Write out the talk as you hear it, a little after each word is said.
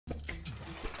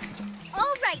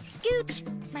Scooch!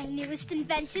 My newest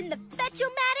invention, the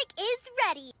Fetch-O-Matic, is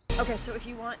ready! Okay, so if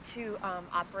you want to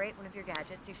operate one of your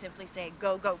gadgets, you simply say,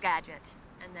 "Go, go, Gadget,"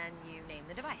 and then you name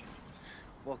the device.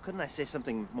 Well, couldn't I say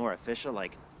something more official,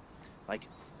 like,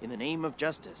 in the name of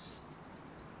justice?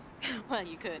 Well,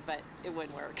 you could, but it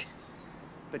wouldn't work.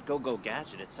 But Go Go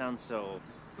Gadget, it sounds so...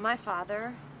 My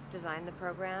father designed the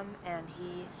program, and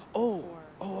he...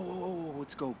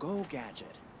 It's Go Go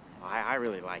Gadget. I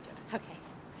really like it. Okay.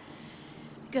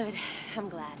 Good. I'm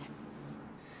glad.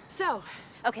 So,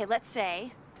 okay, let's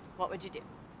say, what would you do?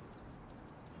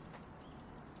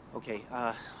 Okay,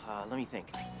 let me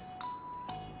think.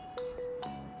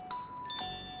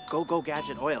 Go Go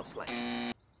Gadget oil slick.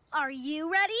 Are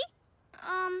you ready?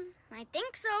 I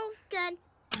think so. Good.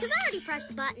 Because I already pressed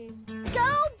the button.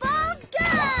 Go, balls, go!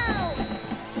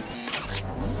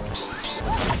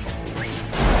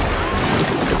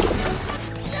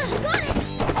 Got it!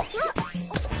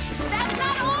 That's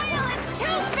not oil, it's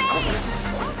toothpaste!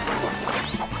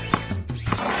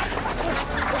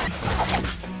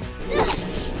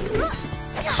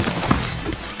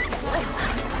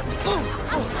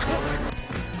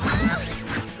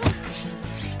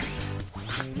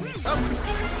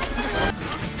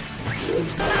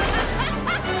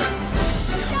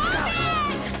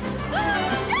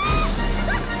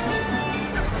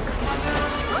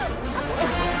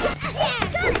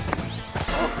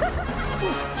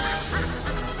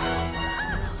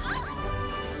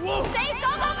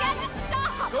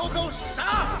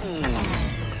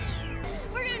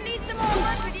 We're gonna need some more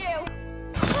work with you.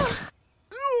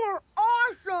 You are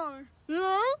awesome.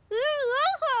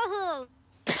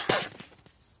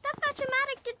 That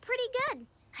Fetch-O-Matic did pretty good.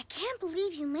 I can't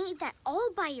believe you made that all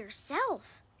by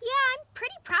yourself. Yeah, I'm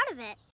pretty proud of it.